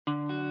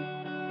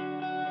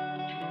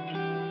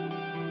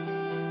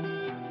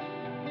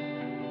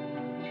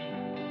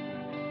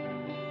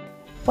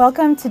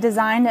Welcome to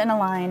Designed and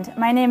Aligned.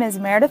 My name is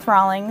Meredith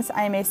Rawlings.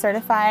 I am a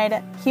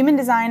certified human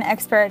design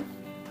expert,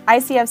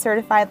 ICF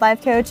certified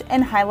life coach,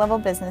 and high-level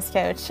business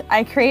coach.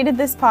 I created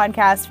this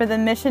podcast for the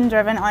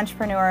mission-driven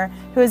entrepreneur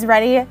who is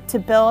ready to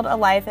build a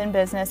life and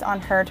business on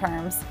her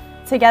terms.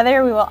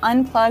 Together, we will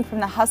unplug from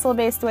the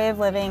hustle-based way of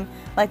living,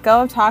 let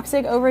go of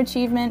toxic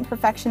overachievement,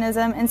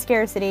 perfectionism, and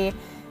scarcity,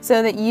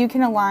 so that you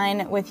can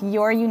align with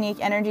your unique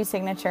energy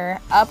signature,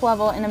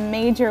 up-level in a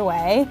major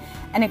way,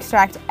 and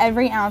extract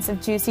every ounce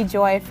of juicy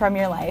joy from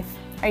your life.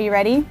 Are you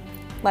ready?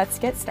 Let's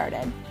get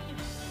started.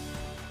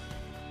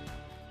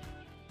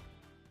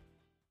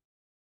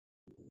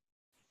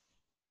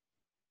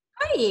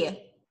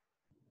 Hi,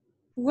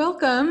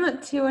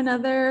 welcome to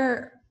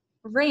another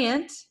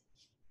rant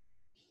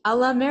a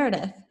la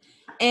Meredith.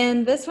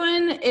 And this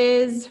one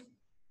is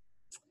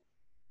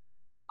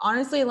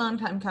honestly a long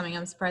time coming.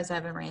 I'm surprised I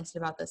haven't ranted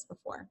about this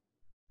before.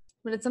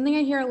 But it's something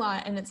I hear a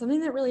lot, and it's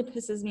something that really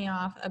pisses me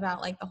off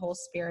about like the whole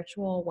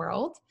spiritual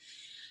world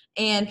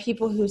and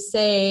people who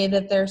say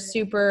that they're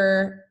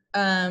super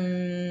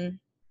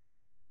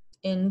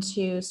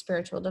into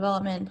spiritual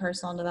development,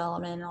 personal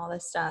development, and all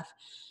this stuff.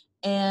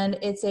 And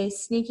it's a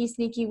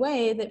sneaky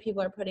way that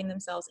people are putting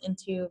themselves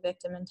into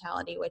victim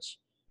mentality, which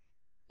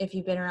if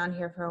you've been around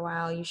here for a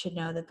while, you should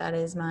know that that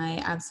is my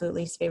absolute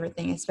least favorite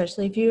thing,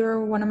 especially if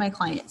you're one of my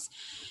clients.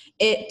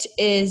 It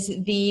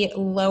is the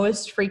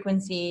lowest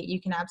frequency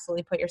you can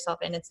absolutely put yourself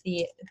in. It's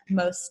the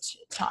most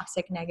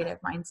toxic, negative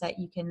mindset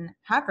you can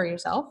have for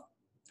yourself,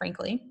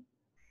 frankly.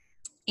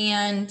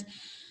 And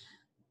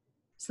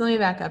so let me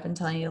back up and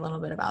tell you a little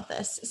bit about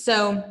this.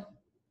 So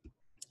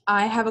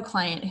I have a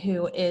client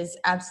who is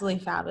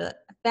absolutely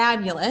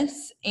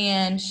fabulous,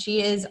 and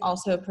she is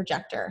also a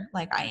projector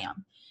like I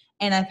am.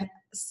 And I've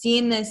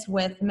seen this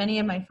with many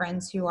of my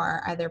friends who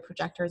are either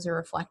projectors or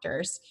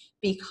reflectors,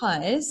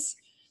 because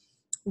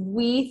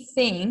we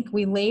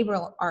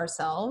label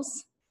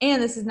ourselves,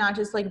 and this is not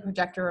just like a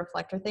projector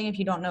reflector thing. If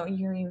you don't know what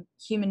your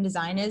human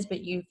design is,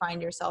 but you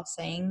find yourself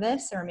saying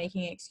this or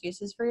making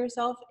excuses for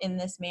yourself in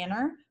this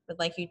manner, would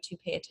like you to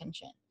pay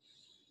attention.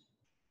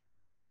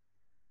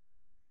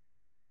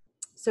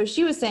 So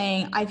she was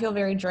saying, I feel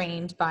very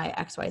drained by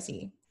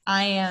XYZ.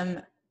 I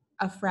am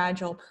a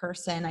fragile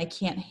person. I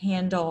can't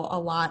handle a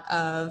lot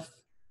of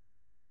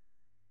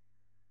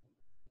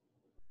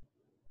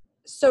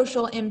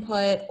social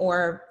input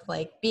or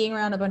like being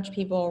around a bunch of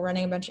people,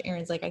 running a bunch of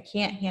errands. Like I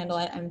can't handle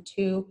it.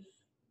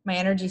 My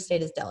energy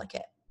state is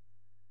delicate.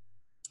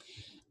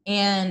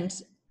 And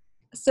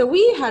so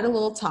we had a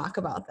little talk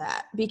about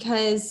that,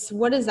 because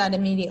what does that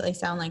immediately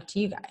sound like to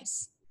you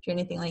guys? If you're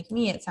anything like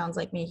me, it sounds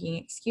like making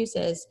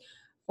excuses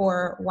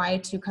for why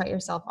to cut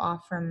yourself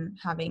off from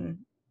having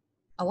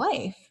a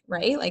life,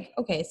 right? Like,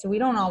 okay, so we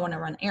don't all want to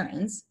run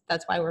errands.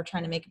 That's why we're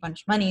trying to make a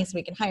bunch of money so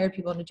we can hire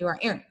people to do our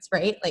errands,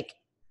 right? Like,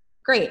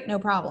 great, no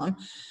problem.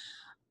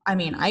 I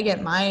mean, I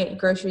get my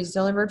groceries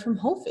delivered from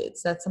Whole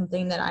Foods. That's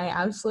something that I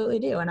absolutely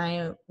do. And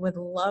I would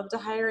love to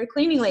hire a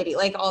cleaning lady,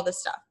 like all this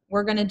stuff.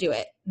 We're going to do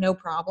it. No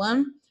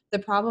problem. The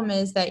problem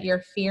is that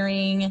you're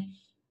fearing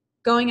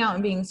going out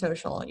and being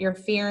social. You're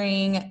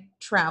fearing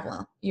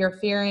travel. You're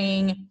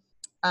fearing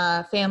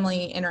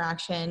family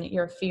interaction.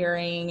 You're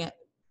fearing,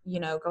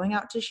 going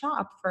out to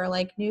shop for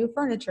like new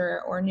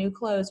furniture or new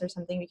clothes or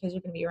something, because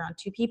you're going to be around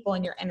two people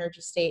and your energy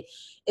state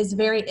is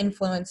very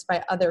influenced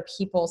by other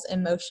people's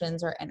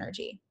emotions or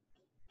energy.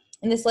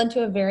 And this led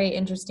to a very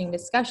interesting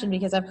discussion,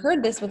 because I've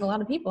heard this with a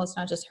lot of people. It's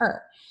not just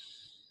her.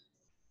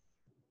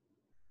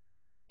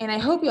 And I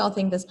hope you all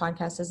think this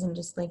podcast isn't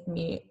just like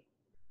me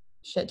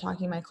shit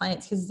talking my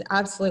clients, because it's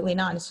absolutely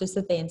not. It's just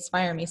that they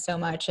inspire me so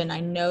much. And I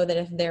know that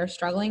if they're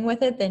struggling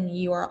with it, then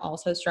you are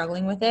also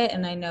struggling with it.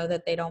 And I know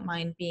that they don't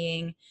mind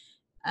being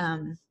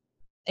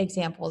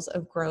examples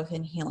of growth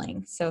and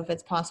healing. So if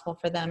it's possible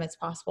for them, it's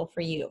possible for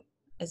you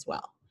as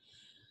well.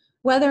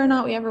 Whether or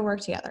not we ever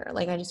work together,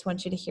 like I just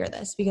want you to hear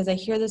this, because I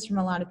hear this from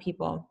a lot of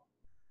people.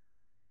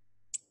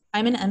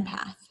 I'm an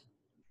empath.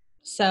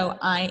 So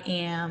I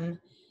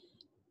am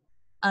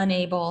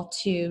unable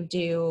to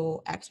do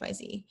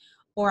XYZ.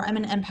 Or I'm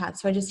an empath,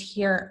 so I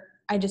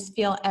just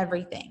feel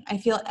everything. I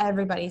feel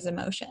everybody's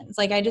emotions.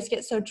 Like I just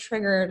get so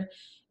triggered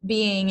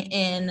being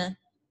in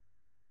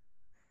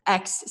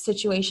X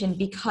situation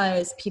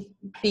because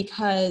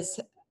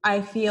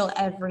I feel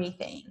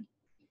everything.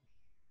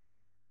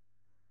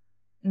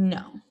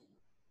 No,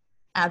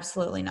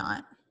 absolutely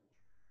not.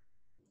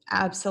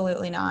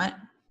 Absolutely not.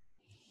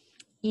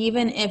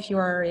 Even if you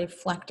are a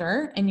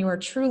reflector and you are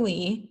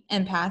truly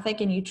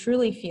empathic and you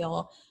truly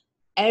feel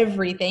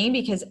everything,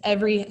 because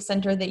every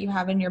center that you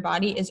have in your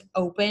body is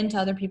open to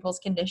other people's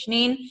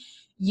conditioning,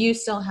 you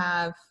still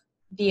have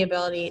the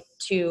ability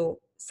to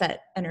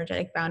set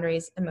energetic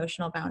boundaries,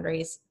 emotional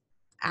boundaries,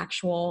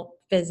 actual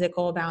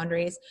physical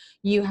boundaries.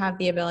 You have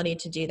the ability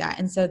to do that.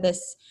 And so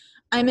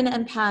I'm an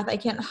empath. I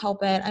can't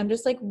help it. I'm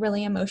just like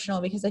really emotional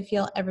because I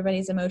feel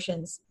everybody's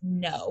emotions.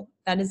 No,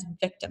 that is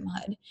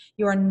victimhood.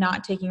 You are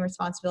not taking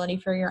responsibility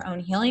for your own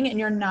healing, and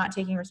you're not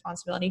taking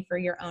responsibility for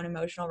your own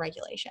emotional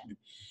regulation.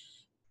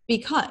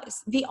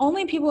 Because the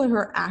only people who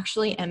are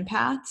actually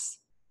empaths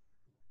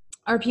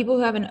are people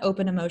who have an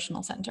open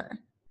emotional center.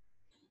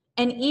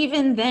 And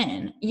even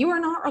then, you are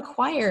not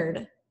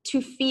required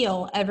to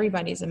feel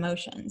everybody's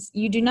emotions.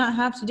 You do not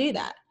have to do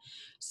that.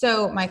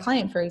 So my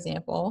client, for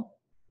example,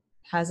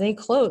 has a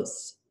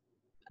closed,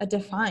 a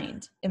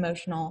defined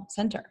emotional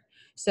center.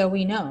 So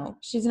we know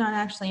she's not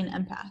actually an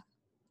empath.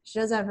 She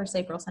does have her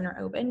sacral center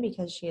open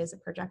because she is a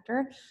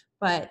projector,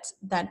 but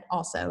that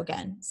also,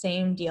 again,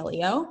 same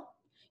dealio.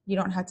 You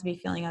don't have to be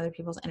feeling other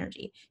people's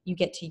energy. You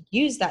get to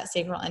use that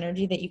sacral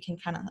energy that you can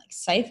kind of like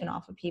siphon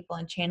off of people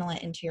and channel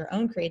it into your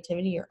own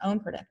creativity, your own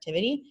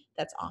productivity.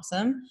 That's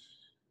awesome.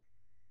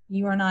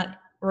 You are not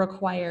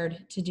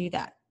required to do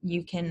that.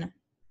 You can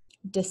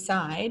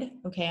decide,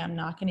 okay, I'm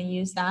not going to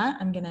use that.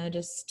 I'm going to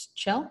just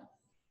chill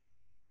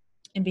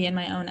and be in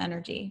my own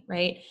energy,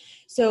 right?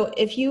 So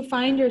if you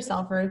find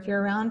yourself, or if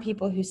you're around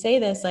people who say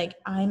this, like,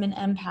 I'm an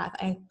empath,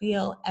 I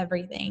feel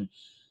everything.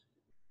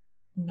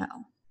 No,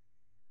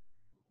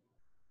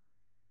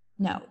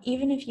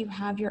 even if you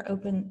have your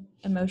open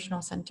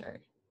emotional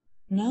center,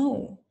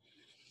 no.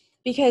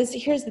 Because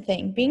here's the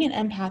thing, being an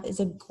empath is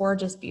a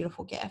gorgeous,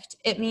 beautiful gift.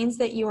 It means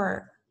that you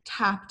are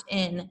tapped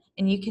in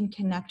and you can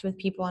connect with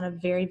people on a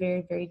very,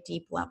 very, very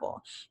deep level.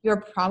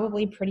 You're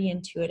probably pretty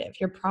intuitive.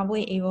 You're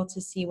probably able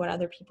to see what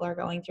other people are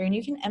going through and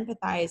you can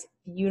empathize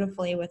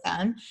beautifully with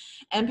them.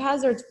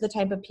 Empaths are the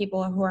type of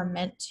people who are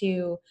meant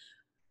to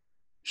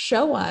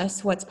show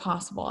us what's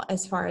possible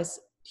as far as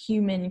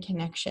human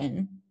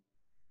connection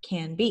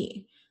can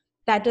be.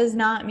 That does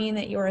not mean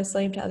that you're a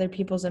slave to other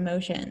people's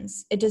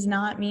emotions. It does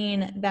not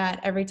mean that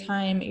every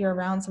time you're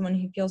around someone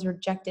who feels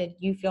rejected,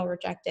 you feel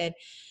rejected.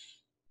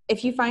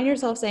 If you find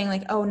yourself saying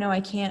like, oh no, I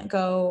can't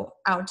go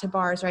out to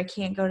bars, or I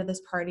can't go to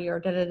this party, or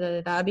da da da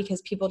da da,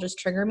 because people just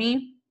trigger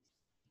me.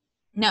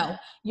 No,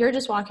 you're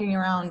just walking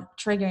around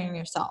triggering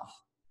yourself.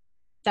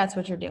 That's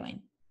what you're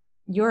doing.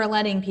 You're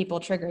letting people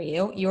trigger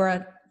you.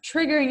 You're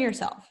triggering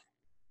yourself.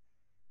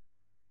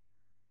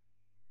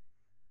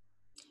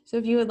 So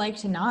if you would like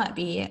to not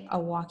be a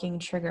walking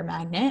trigger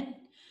magnet,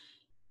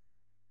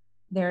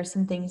 there are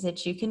some things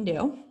that you can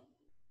do.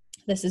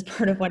 This is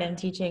part of what I'm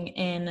teaching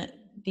in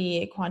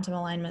the quantum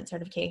alignment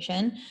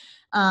certification.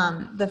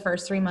 The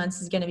first 3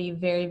 months is going to be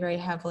very, very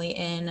heavily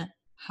in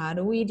how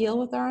do we deal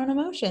with our own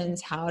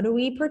emotions? How do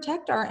we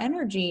protect our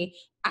energy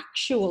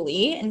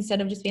actually,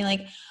 instead of just being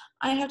like,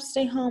 I have to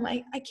stay home.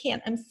 I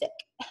can't, I'm sick.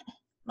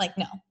 Like,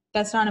 no,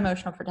 that's not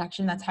emotional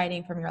protection. That's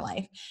hiding from your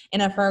life.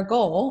 And if our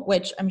goal,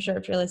 which I'm sure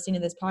if you're listening to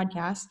this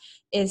podcast,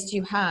 is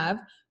to have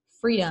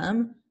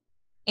freedom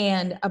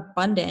and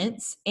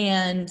abundance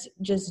and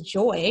just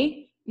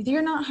joy,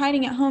 you're not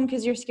hiding at home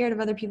because you're scared of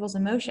other people's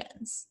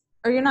emotions,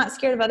 or you're not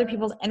scared of other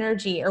people's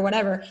energy or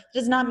whatever. It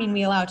does not mean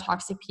we allow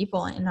toxic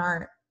people in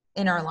our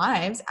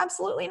lives.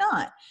 Absolutely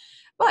not.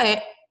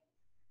 But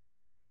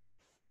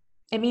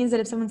it means that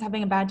if someone's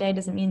having a bad day, it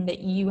doesn't mean that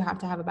you have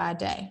to have a bad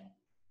day.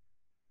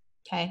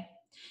 Okay.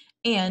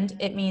 And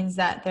it means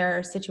that there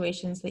are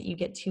situations that you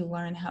get to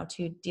learn how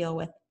to deal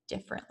with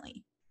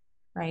differently,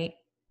 right?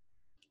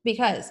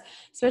 Because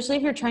especially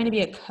if you're trying to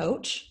be a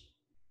coach,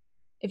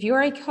 if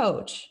you're a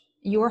coach,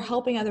 you're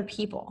helping other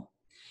people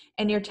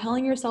and you're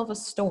telling yourself a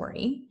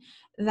story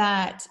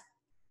that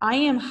I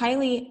am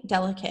highly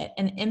delicate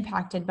and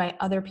impacted by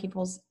other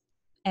people's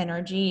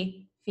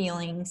energy,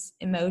 feelings,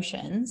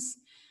 emotions.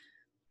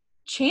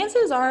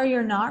 Chances are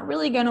you're not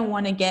really going to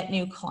want to get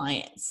new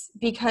clients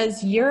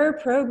because you're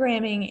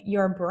programming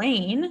your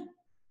brain.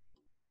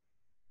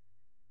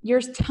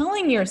 You're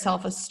telling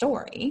yourself a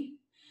story.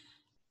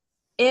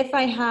 If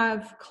I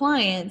have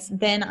clients,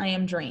 then I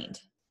am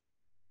drained.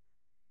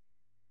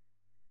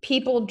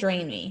 People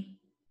drain me.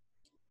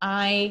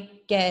 I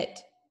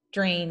get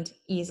drained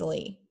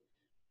easily.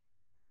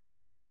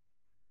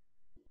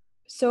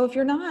 So if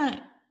you're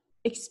not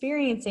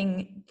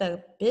experiencing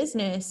the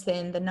business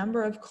and the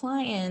number of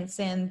clients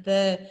and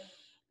the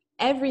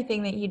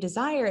everything that you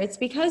desire, it's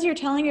because you're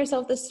telling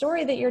yourself the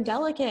story that you're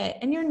delicate,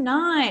 and you're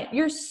not.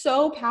 You're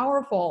so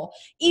powerful.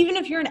 Even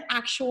if you're an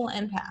actual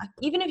empath,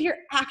 even if you're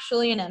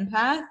actually an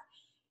empath,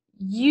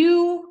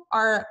 you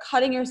are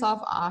cutting yourself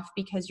off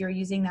because you're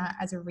using that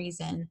as a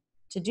reason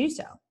to do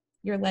so.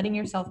 You're letting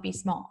yourself be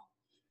small.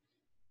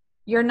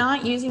 You're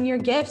not using your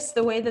gifts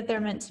the way that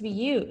they're meant to be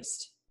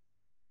used.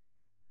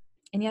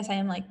 And yes, I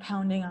am like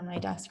pounding on my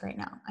desk right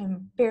now.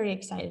 I'm very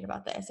excited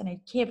about this, and I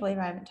can't believe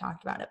I haven't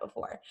talked about it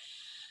before.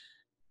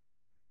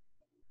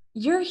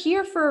 You're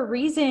here for a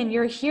reason.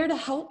 You're here to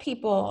help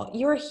people.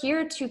 You're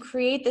here to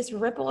create this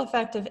ripple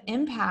effect of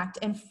impact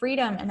and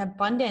freedom and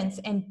abundance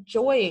and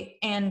joy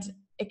and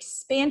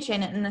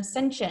expansion and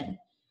ascension.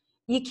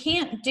 You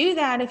can't do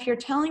that if you're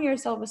telling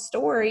yourself a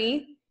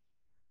story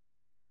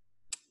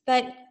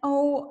that,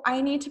 oh,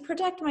 I need to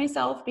protect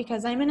myself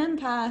because I'm an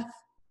empath.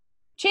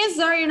 Chances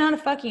are you're not a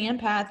fucking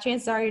empath.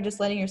 Chances are you're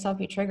just letting yourself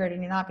be triggered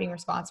and you're not being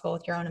responsible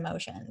with your own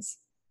emotions.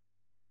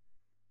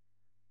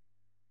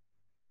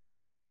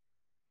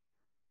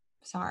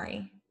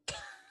 Sorry.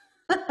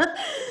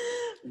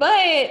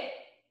 But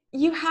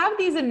you have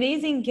these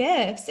amazing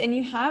gifts and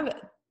you have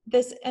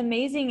this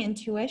amazing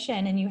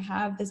intuition and you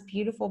have this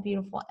beautiful,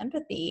 beautiful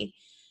empathy,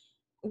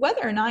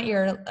 whether or not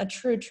you're a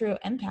true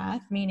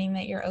empath, meaning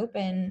that your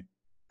open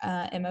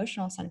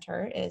emotional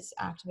center is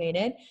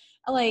activated,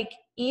 like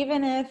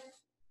even if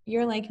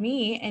you're like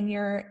me and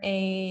you're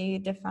a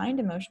defined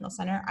emotional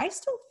center, I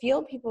still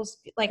feel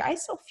I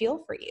still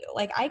feel for you.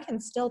 Like I can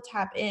still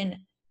tap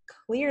in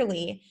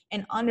clearly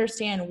and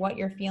understand what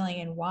you're feeling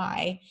and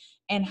why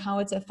and how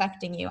it's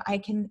affecting you. I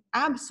can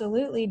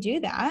absolutely do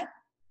that.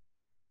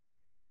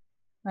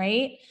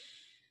 Right?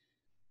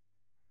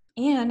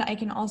 And I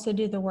can also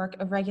do the work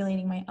of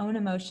regulating my own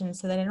emotions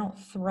so that I don't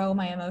throw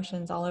my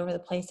emotions all over the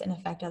place and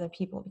affect other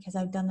people, because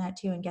I've done that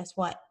too. And guess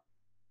what?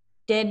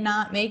 Did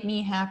not make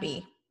me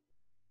happy.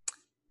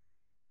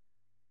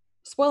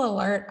 Spoiler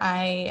alert,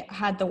 I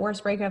had the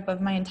worst breakup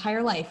of my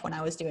entire life when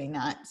I was doing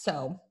that.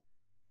 So,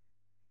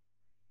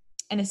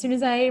 and as soon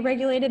as I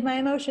regulated my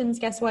emotions,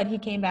 guess what? He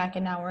came back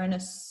and now we're in a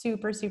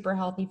super, super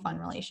healthy, fun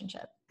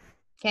relationship.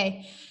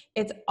 Okay.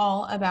 It's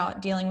all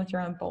about dealing with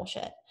your own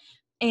bullshit.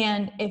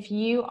 And if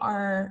you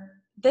are,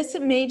 this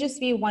may just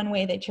be one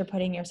way that you're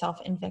putting yourself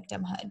in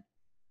victimhood.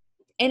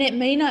 And it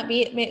may not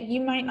be, you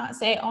might not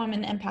say, oh, I'm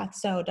an empath,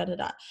 so da da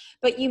da.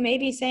 But you may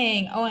be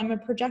saying, oh, I'm a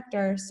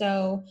projector,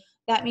 so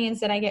that means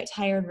that I get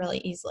tired really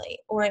easily,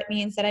 or it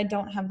means that I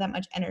don't have that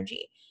much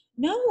energy.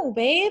 No,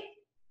 babe.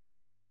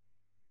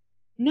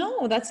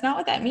 No, that's not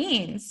what that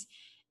means.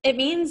 It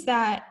means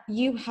that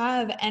you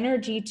have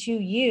energy to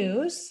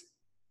use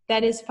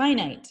that is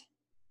finite.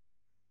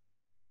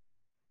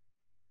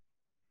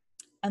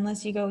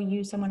 Unless you go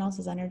use someone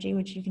else's energy,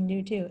 which you can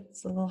do too.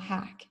 It's a little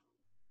hack.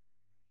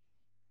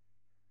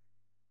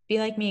 Be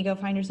like me, go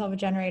find yourself a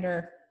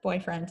generator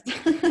boyfriend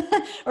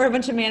or a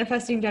bunch of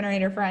manifesting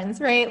generator friends,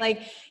 right?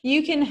 Like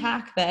you can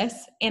hack this.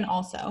 And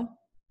also,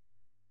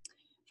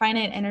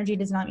 finite energy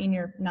does not mean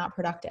you're not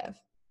productive,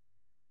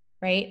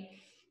 right?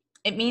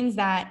 It means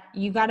that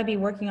you got to be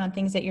working on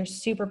things that you're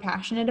super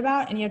passionate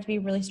about, and you have to be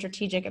really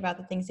strategic about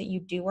the things that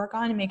you do work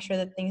on and make sure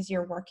that things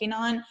you're working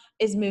on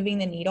is moving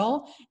the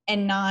needle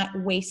and not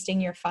wasting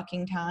your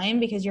fucking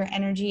time, because your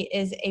energy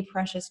is a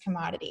precious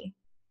commodity.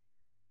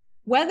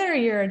 Whether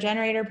you're a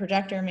generator,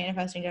 projector,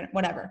 manifesting,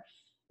 whatever,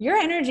 your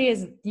energy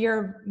is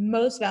your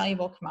most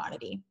valuable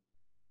commodity.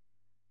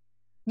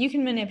 You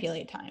can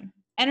manipulate time.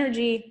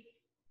 Energy,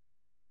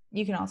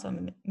 you can also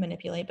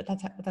manipulate, but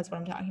that's what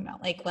I'm talking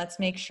about. Like, let's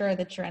make sure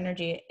that your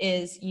energy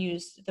is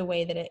used the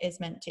way that it is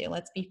meant to.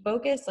 Let's be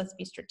focused. Let's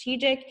be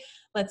strategic.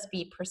 Let's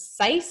be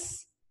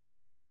precise.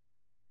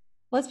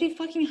 Let's be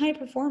fucking high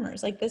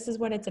performers. Like, this is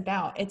what it's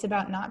about. It's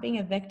about not being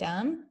a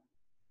victim,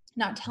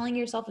 not telling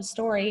yourself a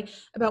story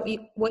about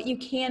what you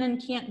can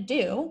and can't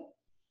do,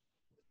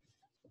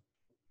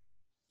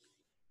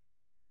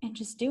 and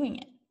just doing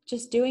it.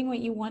 Just doing what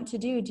you want to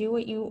do. Do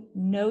what you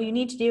know you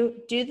need to do.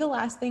 Do the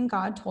last thing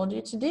God told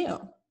you to do.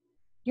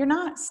 You're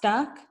not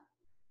stuck.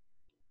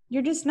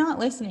 You're just not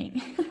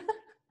listening.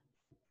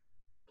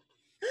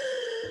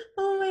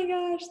 Oh my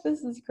gosh,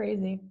 this is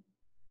crazy.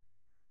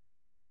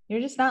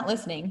 You're just not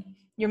listening.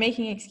 You're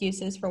making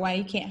excuses for why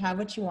you can't have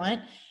what you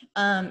want.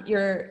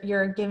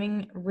 You're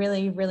giving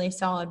really, really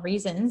solid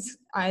reasons,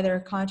 either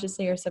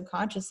consciously or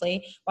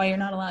subconsciously, why you're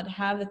not allowed to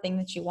have the thing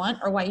that you want,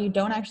 or why you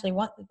don't actually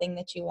want the thing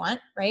that you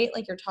want, right?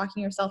 Like you're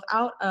talking yourself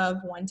out of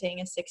wanting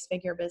a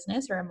 6-figure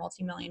business or a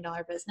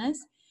multi-million-dollar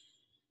business.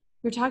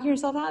 You're talking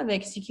yourself out of it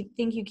because you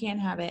think you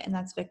can't have it, and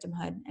that's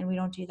victimhood, and we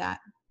don't do that.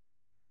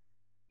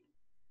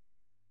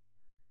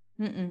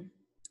 Do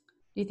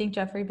you think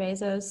Jeffrey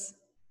Bezos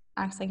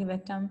acts like a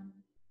victim?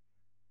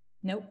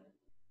 Nope.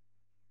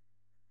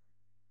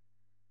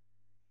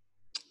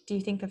 Do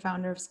you think the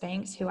founder of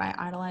Spanx, who I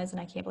idolize, and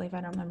I can't believe I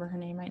don't remember her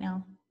name right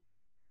now,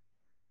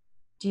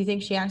 do you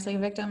think she acts like a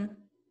victim?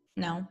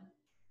 No.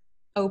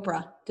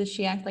 Oprah, does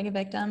she act like a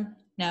victim?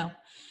 No.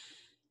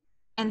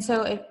 And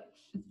so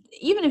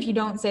even if you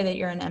don't say that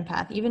you're an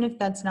empath, even if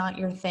that's not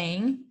your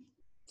thing,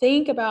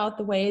 think about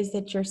the ways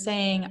that you're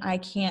saying I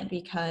can't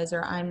because,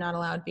 or I'm not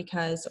allowed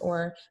because,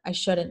 or I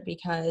shouldn't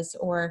because,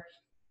 or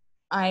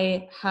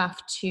I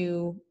have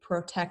to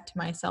protect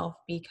myself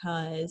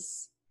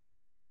because.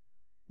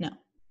 No.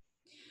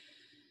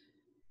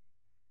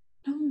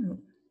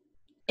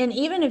 And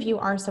even if you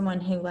are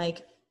someone who,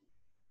 like,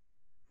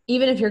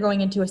 even if you're going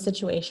into a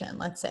situation,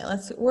 let's say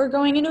we're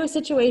going into a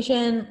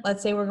situation,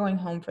 let's say we're going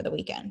home for the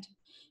weekend.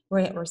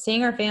 We're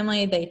seeing our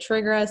family, they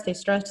trigger us, they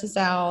stress us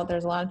out,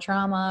 there's a lot of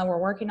trauma, we're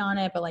working on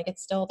it, but like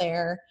it's still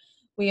there.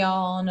 We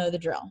all know the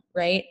drill,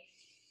 right?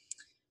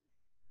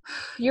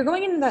 You're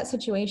going into that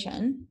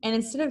situation, and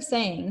instead of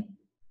saying,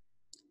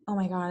 oh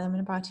my God, I'm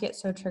about to get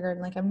so triggered,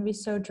 like I'm gonna be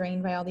so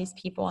drained by all these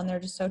people and they're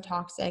just so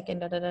toxic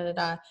and da da da da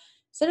da.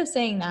 Instead of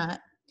saying that,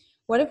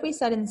 what if we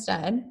said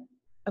instead,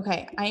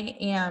 okay, I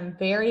am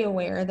very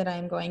aware that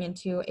I'm going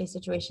into a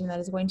situation that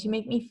is going to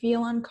make me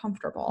feel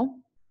uncomfortable.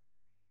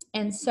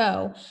 And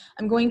so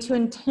I'm going to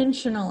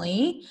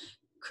intentionally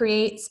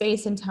create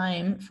space and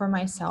time for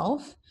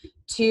myself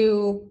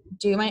to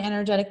do my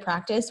energetic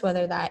practice,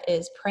 whether that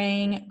is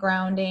praying,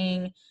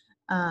 grounding,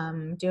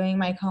 doing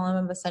my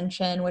column of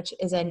ascension, which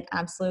is an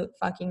absolute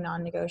fucking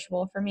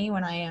non-negotiable for me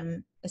when I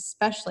am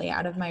especially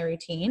out of my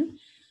routine.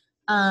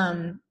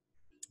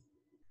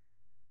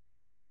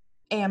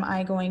 Am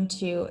I going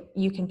to,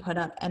 you can put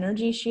up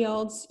energy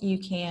shields. You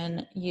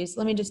can use,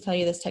 let me just tell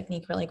you this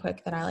technique really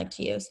quick that I like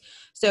to use.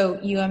 So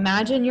you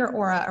imagine your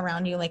aura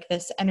around you like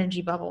this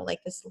energy bubble, like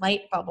this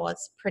light bubble.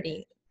 It's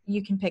pretty.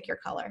 You can pick your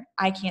color.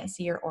 I can't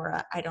see your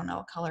aura. I don't know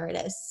what color it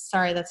is.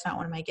 Sorry, that's not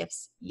one of my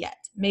gifts yet.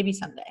 Maybe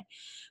someday.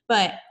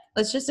 But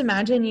let's just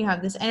imagine you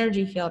have this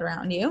energy field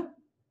around you.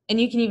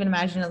 And you can even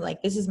imagine it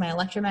like, this is my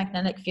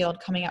electromagnetic field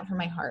coming out from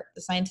my heart.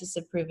 The scientists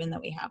have proven that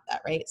we have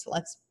that, right? So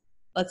let's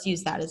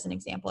use that as an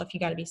example if you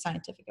got to be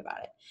scientific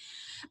about it.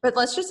 But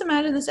let's just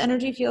imagine this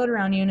energy field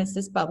around you and it's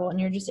this bubble and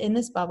you're just in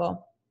this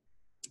bubble.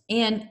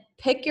 And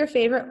pick your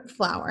favorite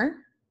flower.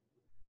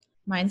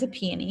 Mine's a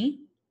peony.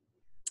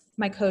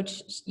 My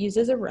coach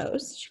uses a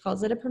rose. She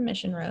calls it a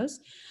permission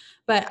rose.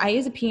 But I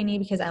use a peony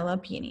because I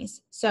love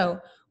peonies. So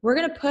we're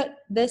going to put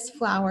this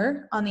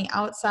flower on the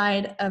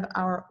outside of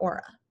our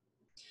aura.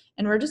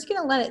 And we're just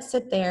going to let it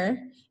sit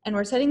there. And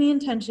we're setting the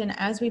intention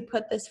as we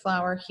put this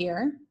flower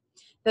here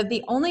that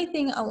the only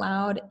thing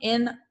allowed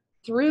in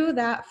through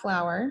that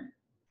flower,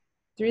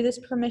 through this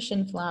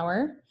permission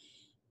flower,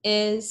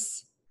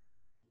 is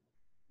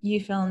you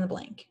fill in the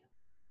blank.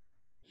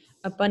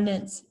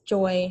 Abundance,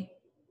 joy,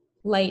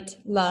 light,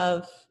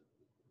 love,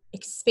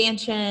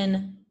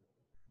 expansion,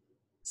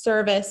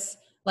 service,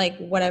 like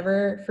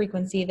whatever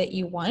frequency that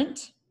you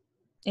want.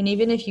 And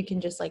even if you can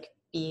just like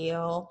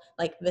feel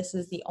like this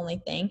is the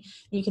only thing,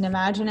 you can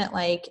imagine it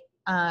like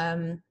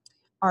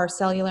our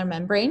cellular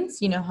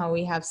membranes. You know how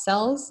we have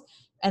cells,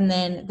 and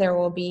then there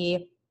will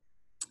be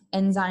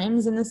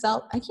enzymes in the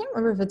cell. I can't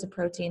remember if it's a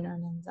protein or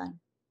an enzyme.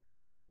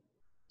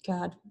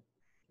 God,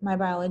 my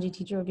biology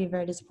teacher would be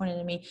very disappointed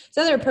in me. It's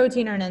either a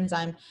protein or an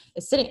enzyme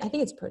is sitting, I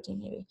think it's protein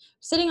maybe,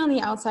 sitting on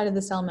the outside of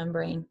the cell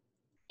membrane.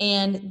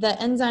 And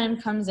the enzyme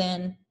comes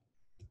in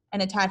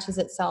and attaches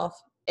itself.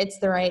 It's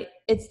the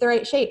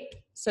right shape.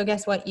 So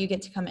guess what? You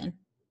get to come in.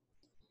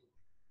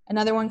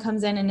 Another one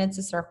comes in and it's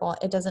a circle.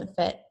 It doesn't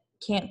fit.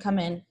 Can't come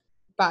in.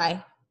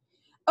 Bye.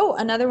 Oh,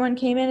 another one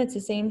came in. It's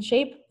the same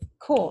shape.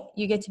 Cool.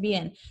 You get to be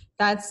in.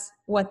 That's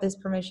what this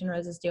permission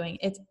rose is doing.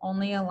 It's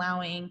only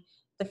allowing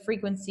the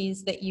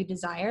frequencies that you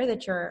desire,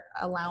 that you're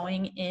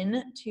allowing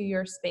in to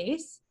your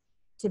space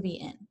to be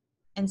in.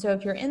 And so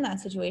if you're in that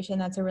situation,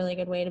 that's a really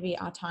good way to be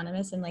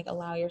autonomous and like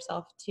allow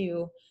yourself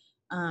to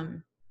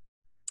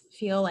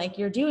feel like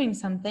you're doing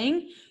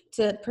something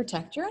to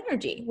protect your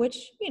energy,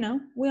 which, you know,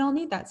 we all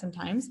need that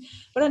sometimes.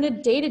 But on a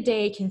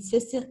day-to-day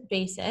consistent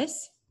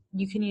basis,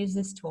 you can use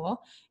this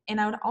tool. And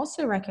I would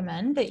also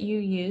recommend that you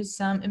use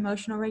some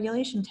emotional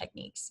regulation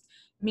techniques,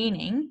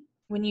 meaning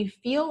when you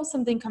feel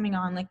something coming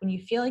on, like when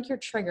you feel like you're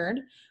triggered,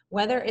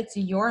 whether it's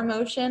your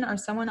emotion or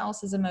someone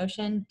else's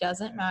emotion,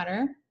 doesn't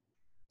matter.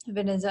 If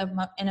it is an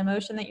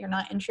emotion that you're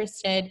not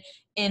interested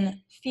in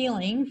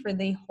feeling for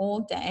the whole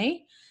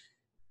day,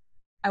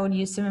 I would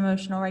use some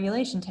emotional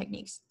regulation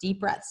techniques,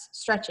 deep breaths,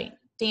 stretching,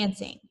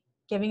 dancing,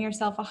 giving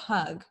yourself a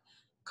hug,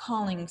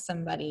 calling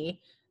somebody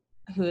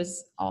who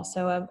is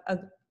also a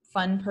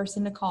fun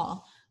person to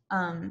call,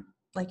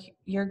 like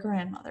your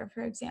grandmother,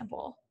 for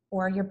example,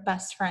 or your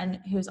best friend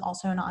who's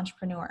also an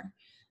entrepreneur.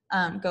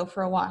 Go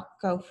for a walk,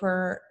 go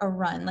for a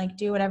run, like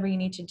do whatever you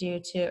need to do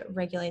to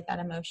regulate that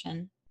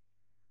emotion.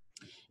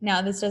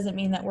 Now, this doesn't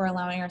mean that we're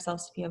allowing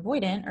ourselves to be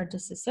avoidant or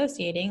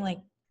disassociating, like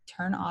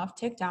turn off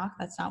TikTok.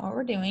 That's not what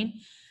we're doing.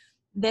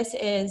 This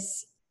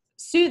is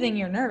soothing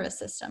your nervous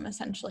system,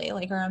 essentially.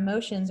 Like our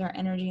emotions are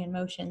energy in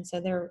motion. So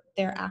they're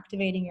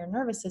activating your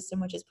nervous system,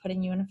 which is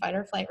putting you in a fight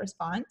or flight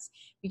response.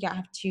 We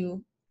have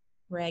to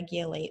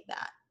regulate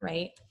that,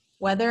 right?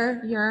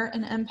 Whether you're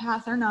an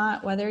empath or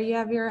not, whether you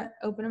have your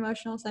open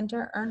emotional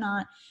center or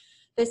not,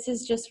 this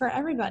is just for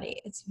everybody.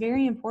 It's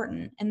very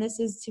important. And this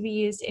is to be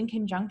used in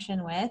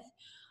conjunction with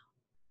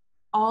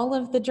all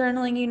of the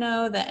journaling, you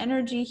know, the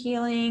energy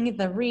healing,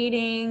 the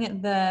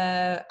reading,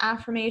 the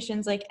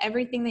affirmations, like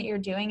everything that you're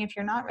doing. If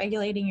you're not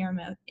regulating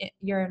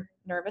your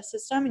nervous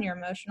system and your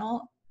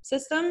emotional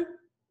system,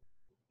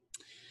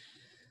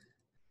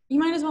 you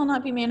might as well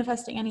not be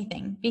manifesting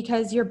anything,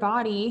 because your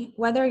body,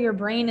 whether your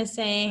brain is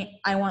saying,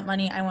 I want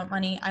money, I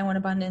want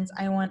abundance,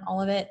 I want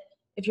all of it.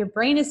 If your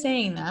brain is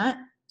saying that,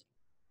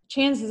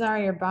 chances are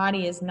your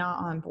body is not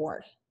on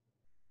board.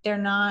 They're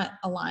not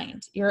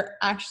aligned. You're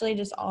actually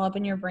just all up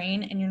in your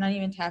brain and you're not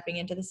even tapping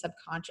into the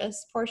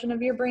subconscious portion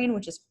of your brain,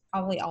 which is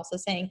probably also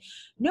saying,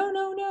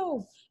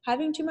 no,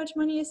 having too much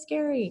money is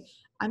scary.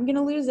 I'm going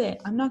to lose it.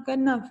 I'm not good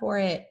enough for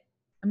it.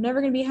 I'm never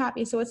going to be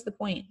happy. So what's the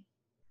point?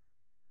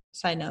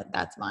 Side note,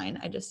 that's mine.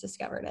 I just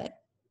discovered it.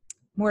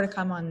 More to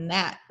come on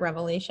that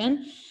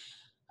revelation.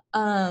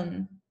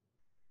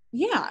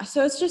 Yeah.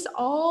 So it's just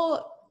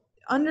all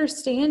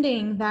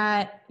understanding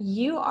that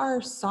you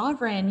are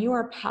sovereign, you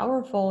are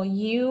powerful,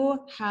 you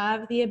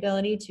have the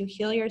ability to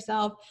heal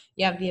yourself,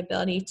 you have the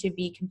ability to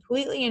be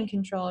completely in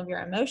control of your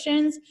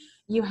emotions,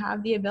 you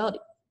have the ability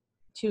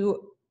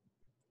to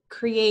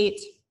create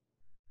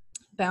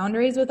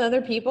boundaries with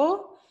other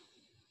people.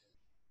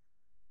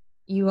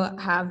 You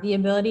have the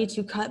ability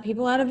to cut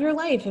people out of your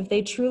life if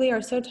they truly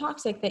are so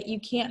toxic that you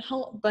can't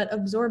help but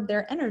absorb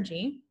their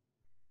energy.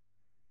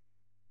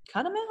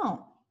 Cut them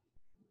out.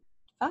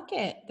 Fuck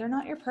it. They're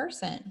not your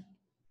person.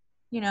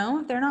 You know,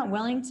 if they're not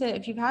willing to,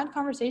 if you've had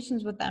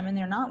conversations with them and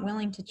they're not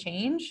willing to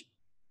change,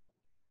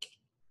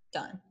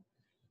 done.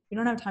 We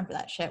don't have time for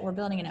that shit. We're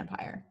building an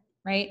empire,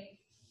 right?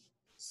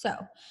 So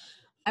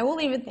I will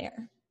leave it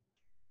there.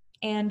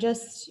 And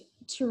just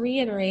to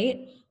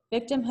reiterate,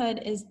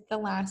 victimhood is the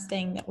last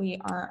thing that we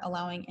are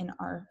allowing in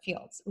our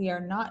fields. We are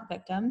not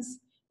victims.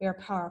 We are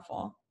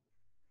powerful.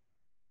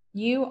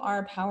 You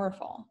are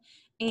powerful.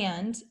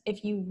 And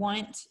if you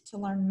want to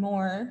learn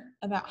more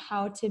about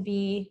how to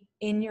be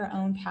in your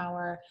own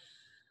power,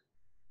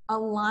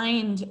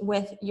 aligned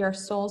with your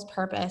soul's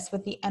purpose,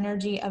 with the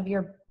energy of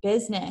your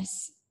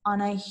business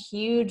on a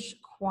huge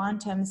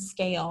quantum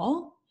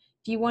scale,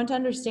 if you want to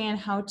understand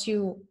how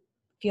to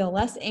feel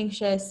less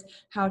anxious,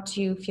 how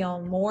to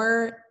feel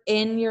more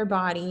in your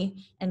body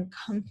and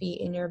comfy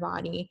in your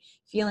body,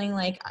 feeling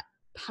like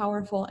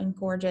powerful and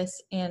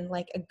gorgeous and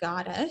like a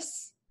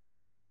goddess,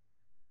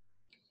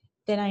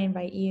 then I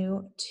invite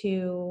you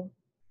to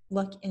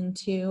look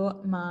into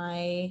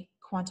my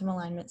quantum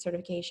alignment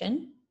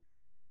certification.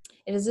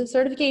 It is a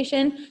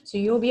certification, so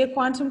you'll be a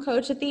quantum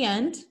coach at the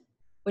end,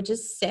 which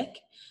is sick.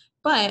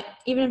 But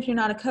even if you're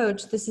not a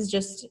coach, this is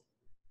just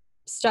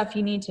stuff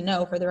you need to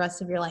know for the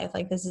rest of your life.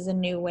 Like, this is a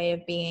new way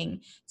of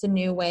being. It's a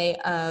new way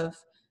of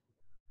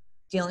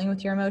dealing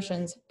with your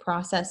emotions,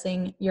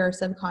 processing your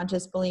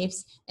subconscious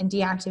beliefs, and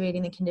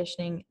deactivating the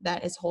conditioning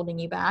that is holding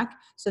you back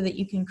so that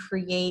you can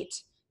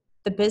create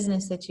the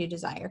business that you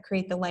desire,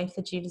 create the life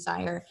that you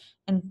desire,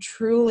 and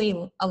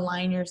truly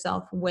align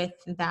yourself with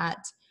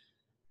that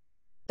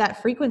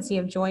frequency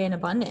of joy and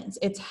abundance.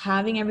 It's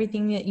having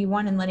everything that you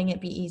want and letting it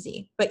be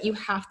easy. But you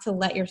have to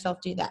let yourself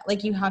do that.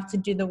 Like, you have to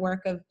do the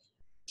work of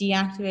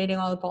deactivating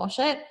all the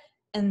bullshit,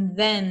 and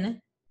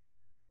then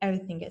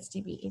everything gets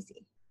to be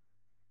easy,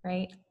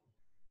 right?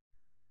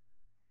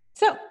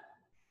 So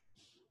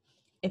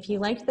if you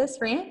liked this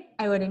rant,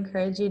 I would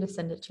encourage you to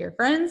send it to your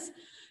friends.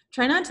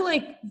 Try not to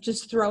like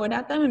just throw it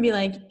at them and be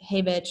like,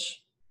 hey bitch,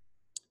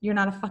 you're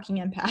not a fucking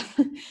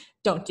empath.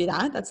 Don't do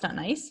that. That's not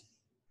nice.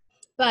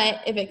 But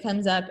if it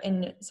comes up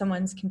and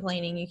someone's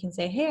complaining, you can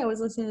say, hey, I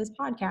was listening to this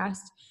podcast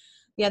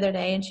the other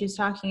day and she was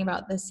talking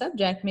about this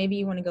subject. Maybe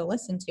you want to go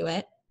listen to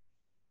it.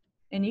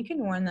 And you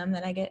can warn them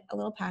that I get a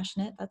little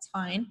passionate. That's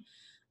fine.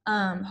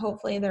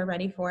 Hopefully they're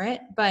ready for it.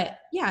 But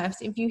yeah,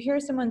 if you hear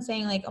someone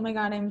saying like, oh my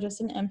God, I'm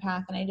just an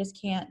empath and I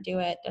just can't do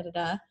it,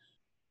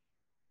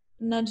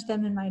 nudge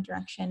them in my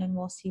direction and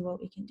we'll see what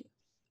we can do.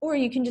 Or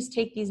you can just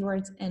take these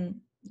words and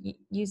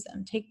use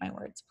them. Take my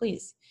words,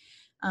 please.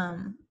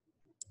 And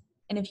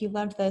if you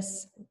loved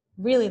this,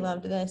 really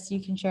loved this,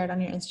 you can share it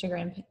on your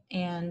Instagram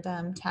and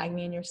tag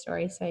me in your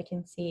story so I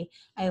can see.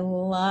 I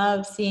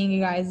love seeing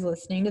you guys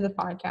listening to the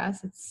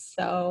podcast. It's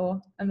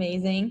so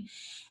amazing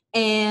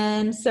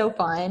and so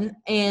fun.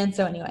 And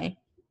so anyway,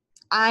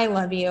 I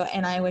love you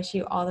and I wish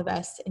you all the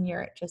best, and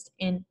you're just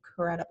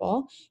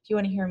incredible. If you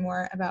want to hear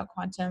more about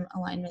quantum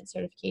alignment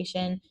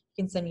certification,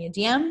 you can send me a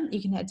DM.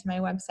 You can head to my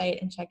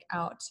website and check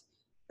out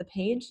the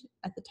page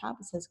at the top.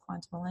 It says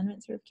quantum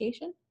alignment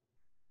certification.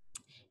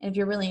 And if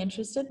you're really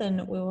interested,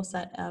 then we will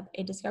set up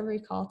a discovery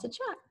call to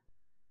chat.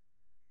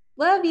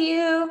 Love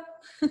you.